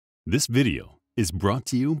This video is brought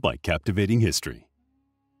to you by Captivating History.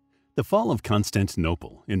 The fall of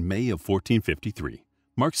Constantinople in May of 1453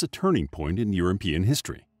 marks a turning point in European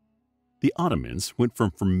history. The Ottomans went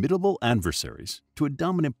from formidable adversaries to a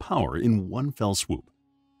dominant power in one fell swoop.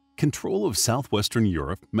 Control of southwestern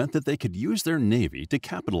Europe meant that they could use their navy to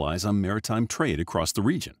capitalize on maritime trade across the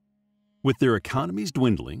region. With their economies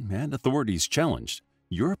dwindling and authorities challenged,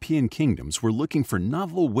 European kingdoms were looking for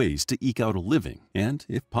novel ways to eke out a living and,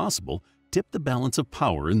 if possible, tip the balance of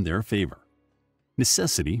power in their favor.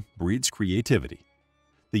 Necessity breeds creativity.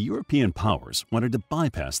 The European powers wanted to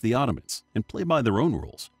bypass the Ottomans and play by their own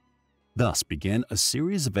rules. Thus began a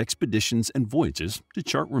series of expeditions and voyages to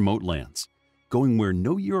chart remote lands, going where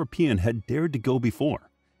no European had dared to go before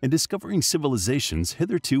and discovering civilizations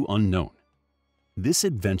hitherto unknown. This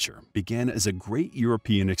adventure began as a great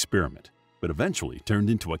European experiment, but eventually turned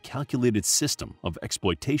into a calculated system of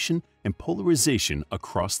exploitation and polarization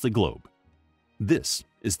across the globe. This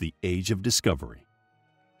is the Age of Discovery.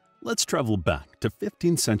 Let's travel back to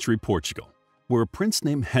 15th century Portugal, where a prince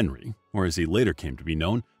named Henry, or as he later came to be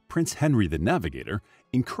known, Prince Henry the Navigator,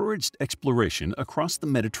 encouraged exploration across the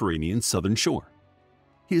Mediterranean southern shore.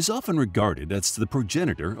 He is often regarded as the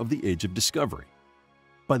progenitor of the Age of Discovery.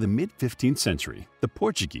 By the mid-15th century, the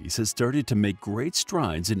Portuguese had started to make great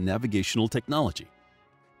strides in navigational technology.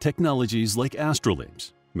 Technologies like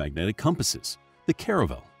astrolabes, magnetic compasses, the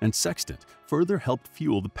caravel, and sextant further helped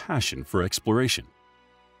fuel the passion for exploration.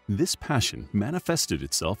 This passion manifested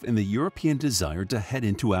itself in the European desire to head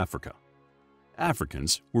into Africa.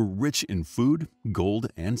 Africans were rich in food, gold,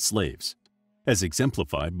 and slaves, as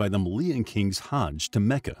exemplified by the Malian king's Hajj to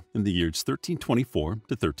Mecca in the years 1324 to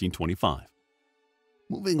 1325.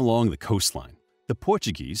 Moving along the coastline, the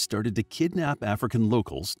Portuguese started to kidnap African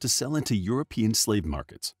locals to sell into European slave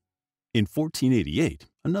markets. In 1488,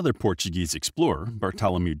 another Portuguese explorer,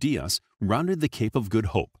 Bartolomeu Dias, rounded the Cape of Good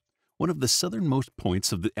Hope, one of the southernmost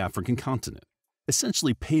points of the African continent,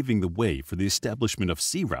 essentially paving the way for the establishment of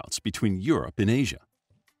sea routes between Europe and Asia.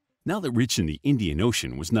 Now that reaching the Indian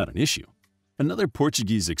Ocean was not an issue, another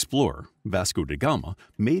Portuguese explorer, Vasco da Gama,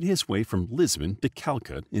 made his way from Lisbon to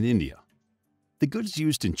Calcutta in India. The goods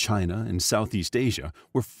used in China and Southeast Asia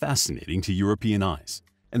were fascinating to European eyes,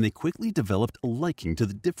 and they quickly developed a liking to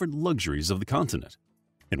the different luxuries of the continent.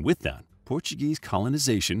 And with that, Portuguese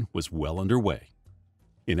colonization was well underway.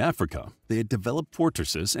 In Africa, they had developed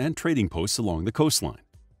fortresses and trading posts along the coastline.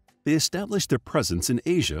 They established their presence in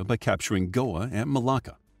Asia by capturing Goa and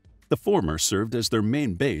Malacca. The former served as their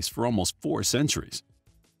main base for almost 4 centuries.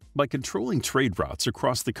 By controlling trade routes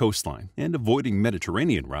across the coastline and avoiding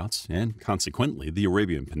Mediterranean routes and, consequently, the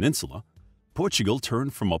Arabian Peninsula, Portugal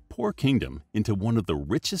turned from a poor kingdom into one of the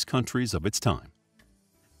richest countries of its time.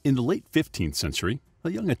 In the late 15th century,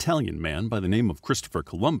 a young Italian man by the name of Christopher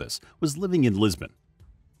Columbus was living in Lisbon.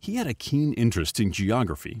 He had a keen interest in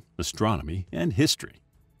geography, astronomy, and history.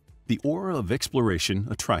 The aura of exploration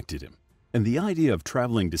attracted him, and the idea of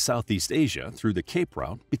traveling to Southeast Asia through the Cape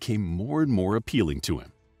route became more and more appealing to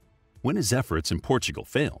him. When his efforts in Portugal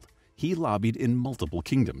failed, he lobbied in multiple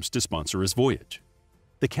kingdoms to sponsor his voyage.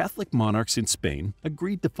 The Catholic monarchs in Spain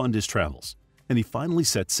agreed to fund his travels, and he finally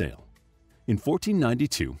set sail. In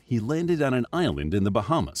 1492, he landed on an island in the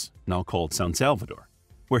Bahamas, now called San Salvador,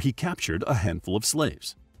 where he captured a handful of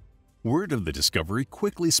slaves. Word of the discovery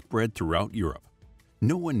quickly spread throughout Europe.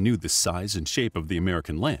 No one knew the size and shape of the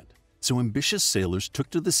American land, so ambitious sailors took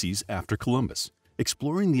to the seas after Columbus,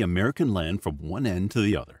 exploring the American land from one end to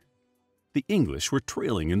the other. The English were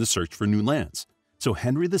trailing in the search for new lands, so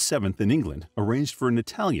Henry VII in England arranged for an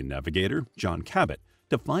Italian navigator, John Cabot,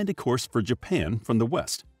 to find a course for Japan from the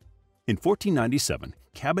west. In 1497,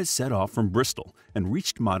 Cabot set off from Bristol and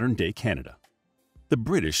reached modern-day Canada. The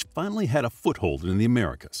British finally had a foothold in the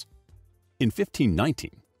Americas. In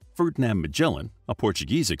 1519, Ferdinand Magellan, a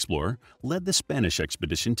Portuguese explorer, led the Spanish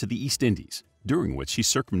expedition to the East Indies, during which he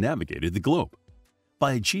circumnavigated the globe.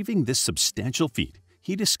 By achieving this substantial feat,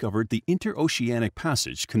 he discovered the interoceanic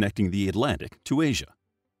passage connecting the Atlantic to Asia.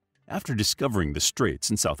 After discovering the straits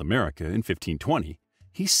in South America in 1520,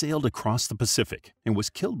 he sailed across the Pacific and was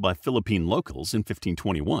killed by Philippine locals in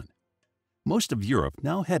 1521. Most of Europe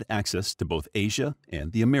now had access to both Asia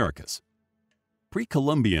and the Americas.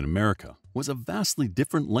 Pre-Columbian America was a vastly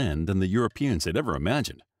different land than the Europeans had ever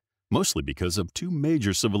imagined, mostly because of 2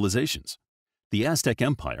 major civilizations. The Aztec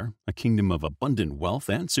Empire, a kingdom of abundant wealth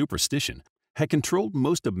and superstition, had controlled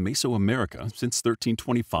most of Mesoamerica since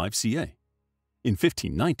 1325 CA. In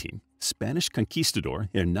 1519, Spanish conquistador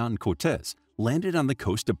Hernán Cortés landed on the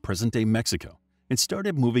coast of present-day Mexico and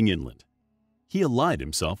started moving inland. He allied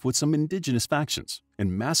himself with some indigenous factions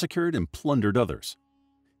and massacred and plundered others.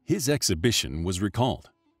 His exhibition was recalled,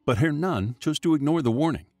 but Hernan chose to ignore the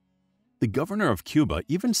warning. The governor of Cuba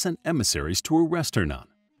even sent emissaries to arrest Hernan,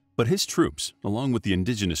 but his troops, along with the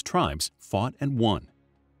indigenous tribes, fought and won.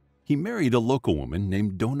 He married a local woman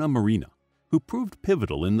named Dona Marina, who proved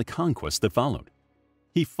pivotal in the conquest that followed.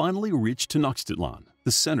 He finally reached Tenochtitlan,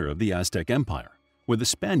 the center of the Aztec Empire, where the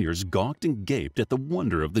Spaniards gawked and gaped at the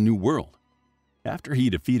wonder of the New World. After he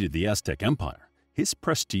defeated the Aztec Empire, his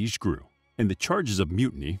prestige grew, and the charges of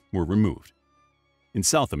mutiny were removed. In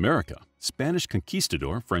South America, Spanish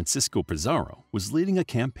conquistador Francisco Pizarro was leading a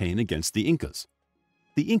campaign against the Incas.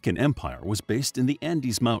 The Incan Empire was based in the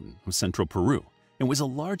Andes Mountain of central Peru and was a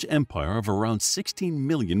large empire of around 16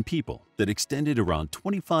 million people that extended around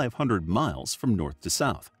 2,500 miles from north to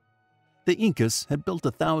south. The Incas had built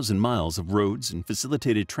 1,000 miles of roads and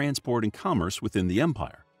facilitated transport and commerce within the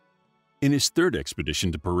empire. In his third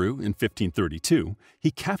expedition to Peru in 1532,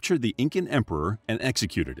 he captured the Incan emperor and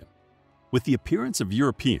executed him. With the appearance of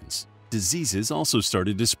Europeans, diseases also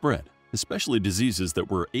started to spread, especially diseases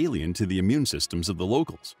that were alien to the immune systems of the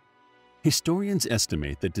locals. Historians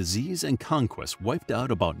estimate that disease and conquest wiped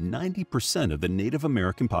out about 90% of the Native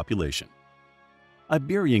American population.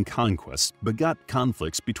 Iberian conquests begot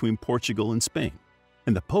conflicts between Portugal and Spain,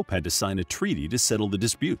 and the Pope had to sign a treaty to settle the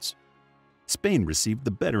disputes. Spain received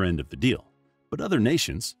the better end of the deal, but other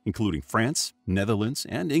nations, including France, Netherlands,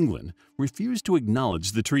 and England, refused to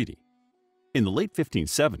acknowledge the treaty. In the late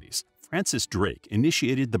 1570s, Francis Drake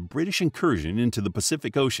initiated the British incursion into the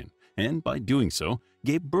Pacific Ocean and, by doing so,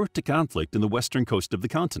 gave birth to conflict in the western coast of the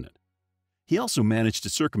continent. He also managed to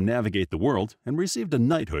circumnavigate the world and received a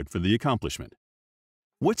knighthood for the accomplishment.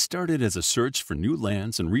 What started as a search for new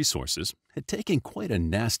lands and resources had taken quite a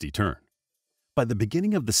nasty turn. By the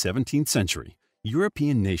beginning of the 17th century,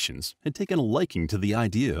 European nations had taken a liking to the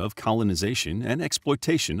idea of colonization and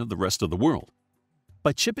exploitation of the rest of the world.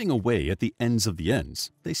 By chipping away at the ends of the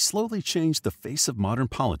ends, they slowly changed the face of modern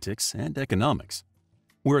politics and economics.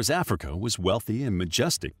 Whereas Africa was wealthy and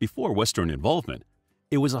majestic before Western involvement,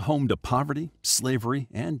 it was a home to poverty, slavery,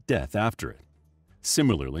 and death after it.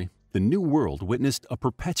 Similarly, the New World witnessed a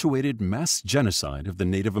perpetuated mass genocide of the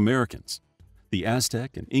Native Americans. The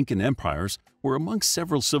Aztec and Incan empires were among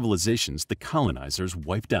several civilizations the colonizers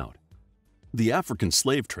wiped out. The African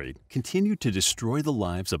slave trade continued to destroy the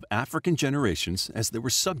lives of African generations as they were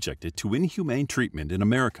subjected to inhumane treatment in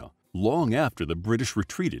America long after the British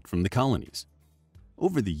retreated from the colonies.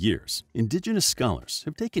 Over the years, indigenous scholars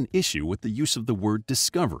have taken issue with the use of the word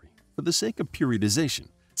discovery for the sake of periodization,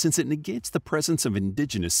 since it negates the presence of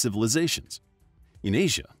indigenous civilizations. In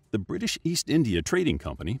Asia, the British East India Trading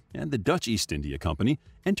Company and the Dutch East India Company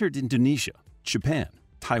entered Indonesia, Japan,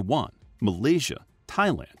 Taiwan, Malaysia,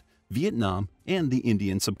 Thailand, Vietnam, and the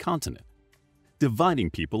Indian subcontinent. Dividing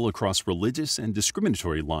people across religious and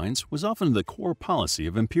discriminatory lines was often the core policy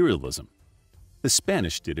of imperialism. The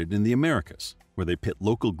Spanish did it in the Americas, where they pit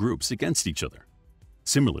local groups against each other.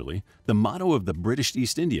 Similarly, the motto of the British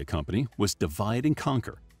East India Company was divide and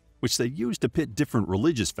conquer, which they used to pit different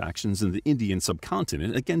religious factions in the Indian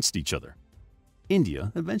subcontinent against each other.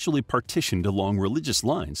 India eventually partitioned along religious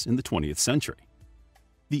lines in the 20th century.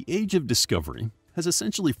 The Age of Discovery has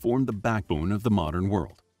essentially formed the backbone of the modern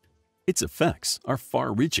world. Its effects are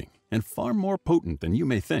far-reaching and far more potent than you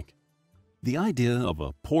may think. The idea of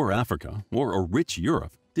a poor Africa or a rich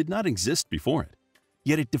Europe did not exist before it,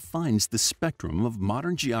 yet it defines the spectrum of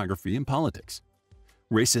modern geography and politics.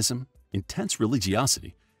 Racism, intense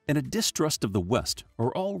religiosity, and a distrust of the West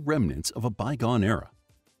are all remnants of a bygone era.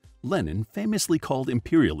 Lenin famously called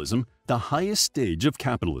imperialism the highest stage of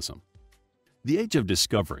capitalism. The Age of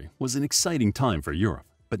Discovery was an exciting time for Europe,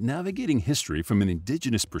 but navigating history from an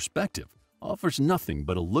indigenous perspective offers nothing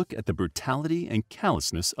but a look at the brutality and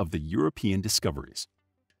callousness of the European discoveries.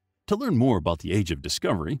 To learn more about the Age of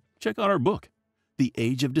Discovery, check out our book, The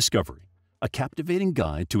Age of Discovery, a captivating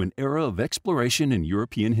guide to an era of exploration in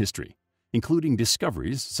European history, including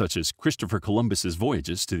discoveries such as Christopher Columbus's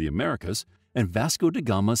voyages to the Americas and Vasco da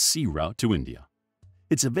Gama's sea route to India.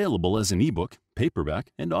 It's available as an ebook,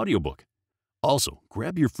 paperback, and audiobook. Also,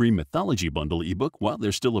 grab your free Mythology Bundle ebook while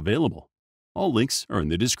they're still available. All links are in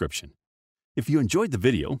the description. If you enjoyed the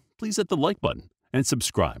video, please hit the like button and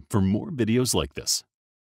subscribe for more videos like this.